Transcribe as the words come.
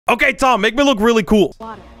Okay, Tom, make me look really cool.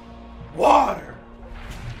 Water.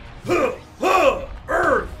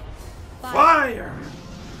 Earth. Fire.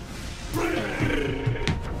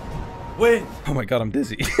 Wind. Oh my god, I'm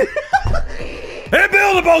dizzy. And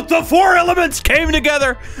build about the 4 elements came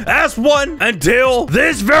together as one until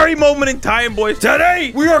this very moment in time, boys.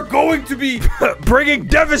 Today, we are going to be bringing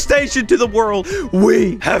devastation to the world.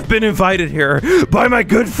 We have been invited here by my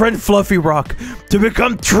good friend Fluffy Rock to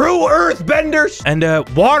become true earth benders and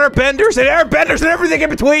water benders and air benders and everything in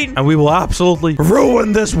between. And we will absolutely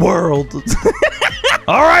ruin this world.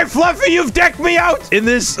 All right, Fluffy, you've decked me out in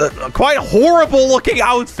this quite horrible looking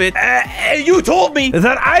outfit. You told me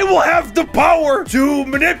that I will have the power to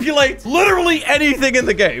manipulate literally anything in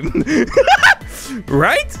the game.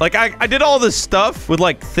 Right? Like, I did all this stuff with,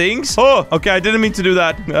 like, things. Oh, okay, I didn't mean to do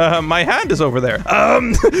that. My hand is over there.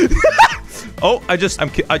 Oh,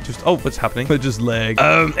 oh, what's happening? I just lagged.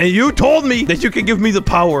 And you told me that you can give me the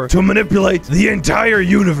power to manipulate the entire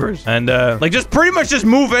universe. And, like, just pretty much just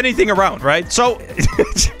move anything around, right? So,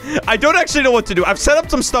 I don't actually know what to do. I've set up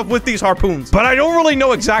some stuff with these harpoons, but I don't really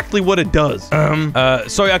know exactly what it does.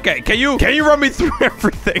 So, okay, can you run me through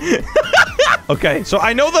everything? Okay, so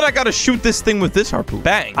I know that I gotta shoot this thing with this harpoon.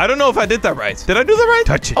 Bang. I don't know if I did that right. Did I do that right?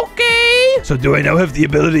 Touch it. Okay. So do I now have the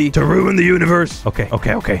ability to ruin the universe? Okay.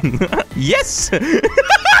 Yes.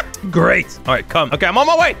 Great. All right, come. Okay, I'm on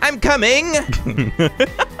my way. I'm coming.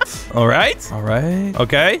 All right.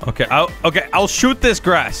 Okay. I'll shoot this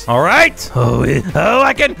grass. All right.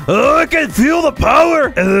 I can feel the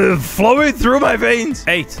power flowing through my veins.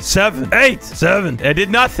 8, 7. I did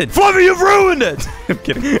nothing. Fluffy, you've ruined it. I'm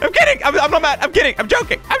kidding. I'm not mad. I'm kidding. I'm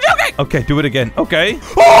joking. Okay, do it again. Okay.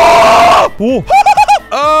 Oh!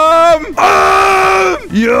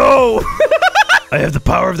 Yo. I have the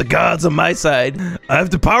power of the gods on my side. I have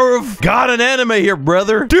the power of God and anime here,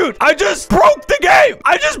 brother. Dude, I just broke the game.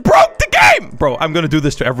 Bro, I'm gonna do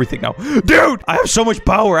this to everything now. Dude, I have so much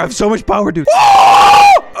power. Dude.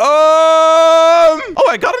 Oh,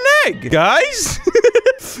 I got an egg. Guys.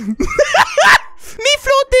 Me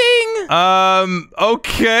floating.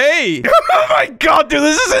 Okay. Oh my god, dude,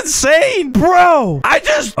 this is insane. Bro,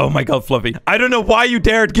 oh my god, Fluffy. I don't know why you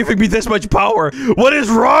dared giving me this much power. What is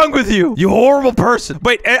wrong with you? You horrible person.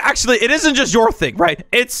 Wait, actually, it isn't just your thing, right?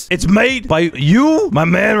 It's made by you, my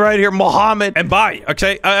man right here, Mohammed, and by,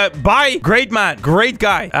 okay? By great man, great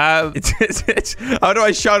guy. How do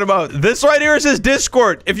I shout him out? This right here is his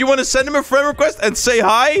Discord. If you want to send him a friend request and say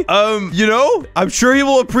hi, you know, I'm sure he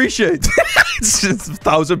will appreciate. It's just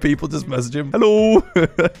 1,000 people just message him. Hello.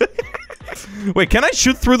 Wait, can I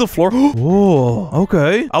shoot through the floor? Oh,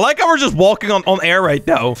 okay. I like how we're just walking on air right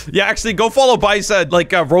now. Yeah, actually, go follow Bai's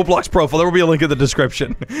Roblox profile. There will be a link in the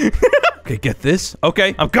description. Okay, get this.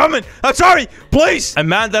 Okay, I'm coming. I'm sorry. Please. A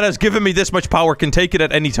man that has given me this much power can take it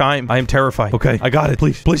at any time. I am terrified. Okay, I got it.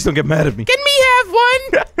 Please don't get mad at me. Can me have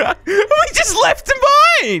one? We just left him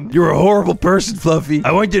behind. You're a horrible person, Fluffy.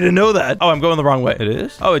 I want you to know that. Oh, I'm going the wrong way. It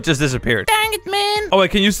is? Oh, it just disappeared. Dang it, man. Oh, I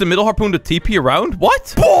can use the middle harpoon to TP around?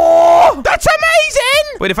 What? Oh, that's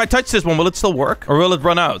amazing. Wait, if I touch this one, will it still work? Or will it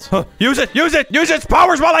run out? Huh. Use it. Use its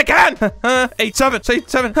powers while I can. 8, 7.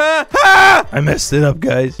 I messed it up,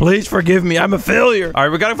 guys. Please forgive me. I'm a failure. All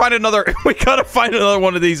right, we gotta find another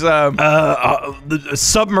one of these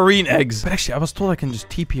submarine eggs. But actually, I was told I can just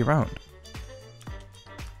TP around.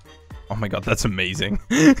 Oh my god, that's amazing.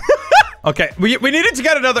 Okay, we needed to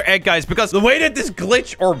get another egg, guys, because the way that this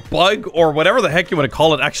glitch or bug or whatever the heck you want to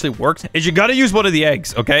call it actually works is you gotta use one of the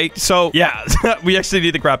eggs, okay? So, yeah, we actually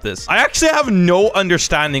need to grab this. I actually have no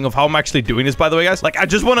understanding of how I'm actually doing this, by the way, guys. Like, I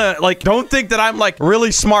just want to, like, don't think that I'm, like,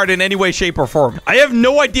 really smart in any way, shape, or form. I have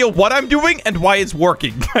no idea what I'm doing and why it's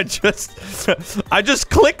working. I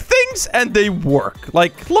just click things and they work.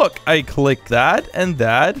 Like, look, I click that, and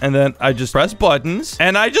then I just press buttons,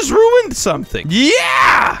 and I just ruined something.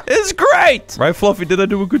 Yeah! It's great! Right, Fluffy? Did I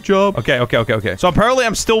do a good job? Okay. So apparently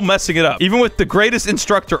I'm still messing it up. Even with the greatest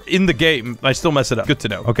instructor in the game, I still mess it up. Good to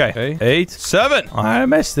know. Okay. 8, 7. I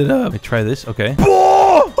messed it up. Let me try this. Okay.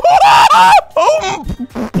 Oh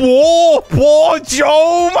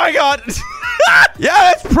my god.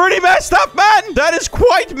 Yeah, that's pretty messed up, man. That is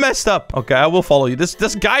quite messed up. Okay, I will follow you. This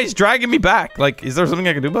guy's dragging me back. Like, is there something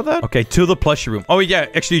I can do about that? Okay, to the plushie room. Oh, yeah.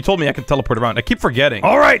 Actually, you told me I can teleport around. I keep forgetting.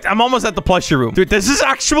 All right, I'm almost at the plushie room. Dude, this is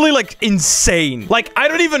actually, like, insane. Like, I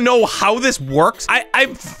don't even know how this works.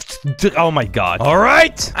 Oh, my God. All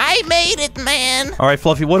right. I made it, man. All right,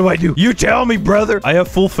 Fluffy, what do I do? You tell me, brother. I have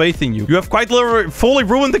full faith in you. You have quite literally fully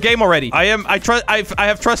ruined the game already. I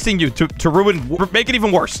have trust in you to make it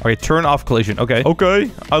even worse. All right, turn off collision decision. Okay.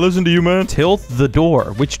 Okay. I listen to you, man. Tilt the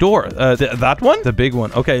door. Which door? That one? The big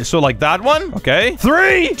one. Okay. So like that one. Okay.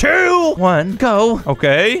 3, 2, 1, go.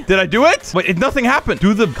 Okay. Did I do it? Wait, nothing happened.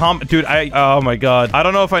 Do the dude, oh my God. I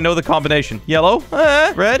don't know if I know the combination. Yellow,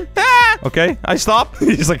 red, okay. I stop.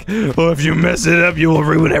 He's like, oh, if you mess it up, you will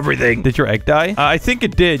ruin everything. Did your egg die? I think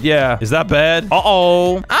it did. Yeah. Is that bad?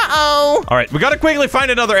 Uh-oh. Uh-oh. All right. We got to quickly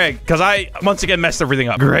find another egg because I once again messed everything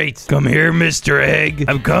up. Great. Come here, Mr. Egg.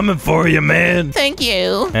 I'm coming for you, man. Thank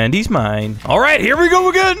you. And he's mine. All right. Here we go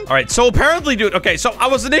again. All right. So apparently, dude. Okay. So I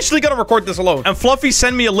was initially going to record this alone. And Fluffy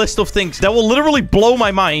sent me a list of things that will literally blow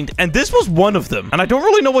my mind. And this was one of them. And I don't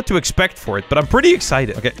really know what to expect for it, but I'm pretty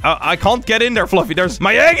excited. Okay. I can't get in there, Fluffy.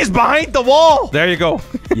 My egg is behind the wall. There you go.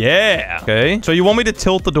 Yeah. Okay. So you want me to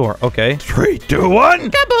tilt the door. Okay. 3, 2,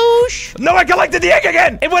 1. Kaboosh. No, I collected the egg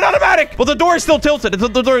again. It went automatic. Well, the door is still tilted. The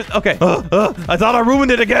door. Okay. I thought I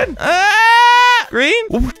ruined it again. Green.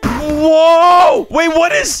 Whoa. Wait,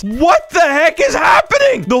 what the heck is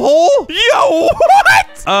happening? The hole? Yo,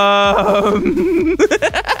 what?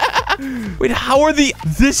 Wait, how are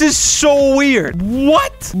this is so weird.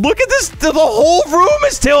 What? Look at this. The whole room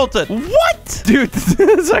is tilted. What? Dude,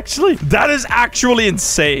 that is actually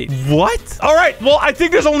insane. What? All right. Well, I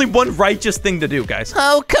think there's only one righteous thing to do, guys.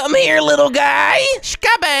 Oh, come here, little guy.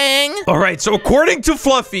 Shkabang. All right. So according to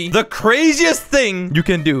Fluffy, the craziest thing you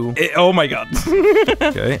can do. Oh my God.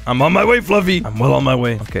 Okay. I'm on my way, Fluffy. I'm well on my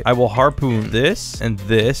way. Okay. I will harpoon this, and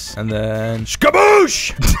then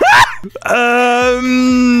skaboosh.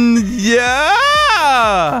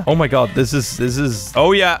 Yeah. Oh my God. This is.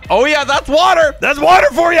 Oh yeah. That's water. That's water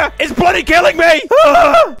for you. It's bloody killing me.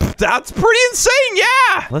 That's pretty insane.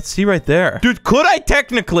 Yeah. Let's see right there. Dude, could I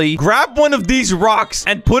technically grab one of these rocks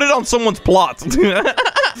and put it on someone's plot?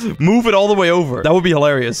 Move it all the way over. That would be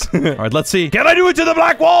hilarious. All right, let's see. Can I do it to the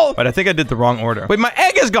black wall? Wait, I think I did the wrong order. Wait, my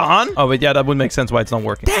egg is gone. Oh, wait, yeah, that would make sense why it's not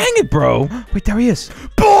working. Dang it, bro. Wait, there he is.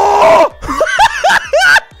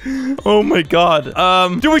 Oh my God.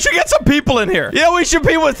 Dude, we should get some people in here. Yeah, we should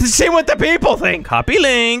see what the people think. Copy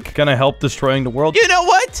link. Can I help destroying the world? You know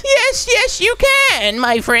what? Yes, you can,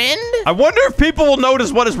 my friend. I wonder if people will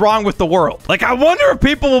notice what is wrong with the world. Like, I wonder if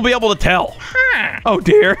people will be able to tell. Oh,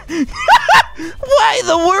 dear. Why,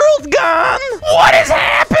 the world gone? What is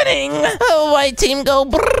happening? Oh, white team go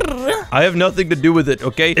brrr. I have nothing to do with it,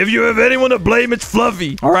 okay? If you have anyone to blame, it's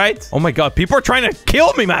Fluffy. All right? Oh my God, people are trying to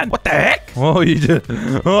kill me, man. What the heck? Oh, he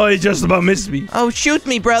just about missed me. Oh, shoot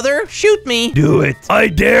me, brother. Shoot me. Do it. I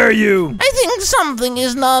dare you. I think something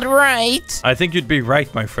is not right. I think you'd be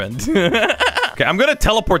right, my friend. Okay, I'm gonna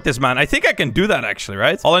teleport this man. I think I can do that, actually,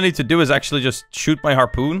 right? All I need to do is actually just shoot my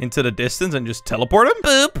harpoon into the distance and just teleport him.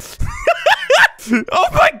 Boop. Oh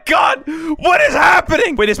my God! What is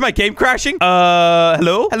happening? Wait, is my game crashing?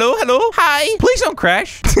 Hello? Hi. Please don't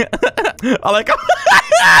crash. I like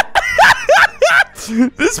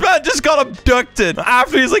this man just got abducted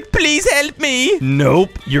after he's like, please help me.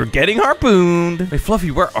 Nope, you're getting harpooned. Wait,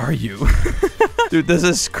 Fluffy, where are you? Dude, this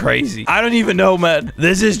is crazy. I don't even know, man.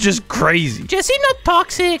 This is just crazy. Jesse, not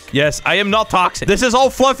toxic. Yes, I am not toxic. This is all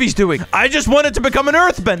Fluffy's doing. I just wanted to become an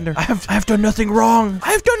earthbender. I have done nothing wrong.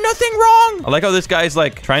 I have done nothing wrong. I like how this guy's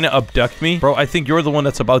like trying to abduct me. Bro, I think you're the one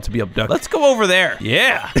that's about to be abducted. Let's go over there.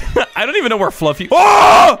 Yeah. I don't even know where Fluffy.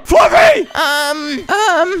 Oh, Fluffy!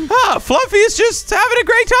 Fluffy is just having a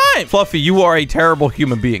great time. Fluffy, you are a terrible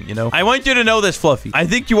human being, you know? I want you to know this, Fluffy. I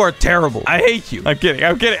think you are terrible. I hate you. I'm kidding.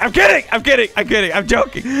 I'm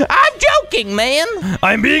joking, man.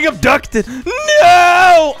 I'm being abducted.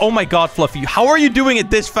 No! Oh my God, Fluffy. How are you doing it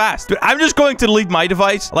this fast? Dude, I'm just going to delete my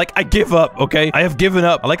device. Like, I give up, okay? I have given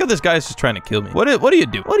up. I like how this guy's just trying to kill me. What are you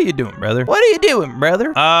doing? What are you doing, brother?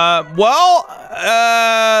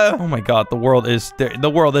 Oh my God, the world is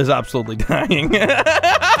absolutely dying.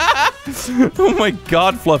 Oh my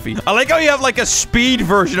God, Fluffy. I like how you have like a speed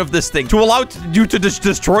version of this thing to allow you to just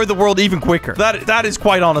destroy the world even quicker. That is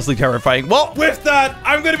quite honestly terrifying. Well, with that,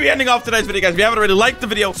 I'm going to be ending off today's video, guys. If you haven't already, liked the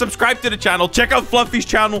video, subscribe to the channel, check out Fluffy's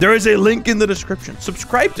channel. There is a link in the description.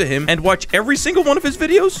 Subscribe to him and watch every single one of his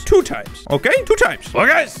videos 2 times. Okay? 2 times. Well,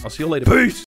 guys, I'll see you later. Peace.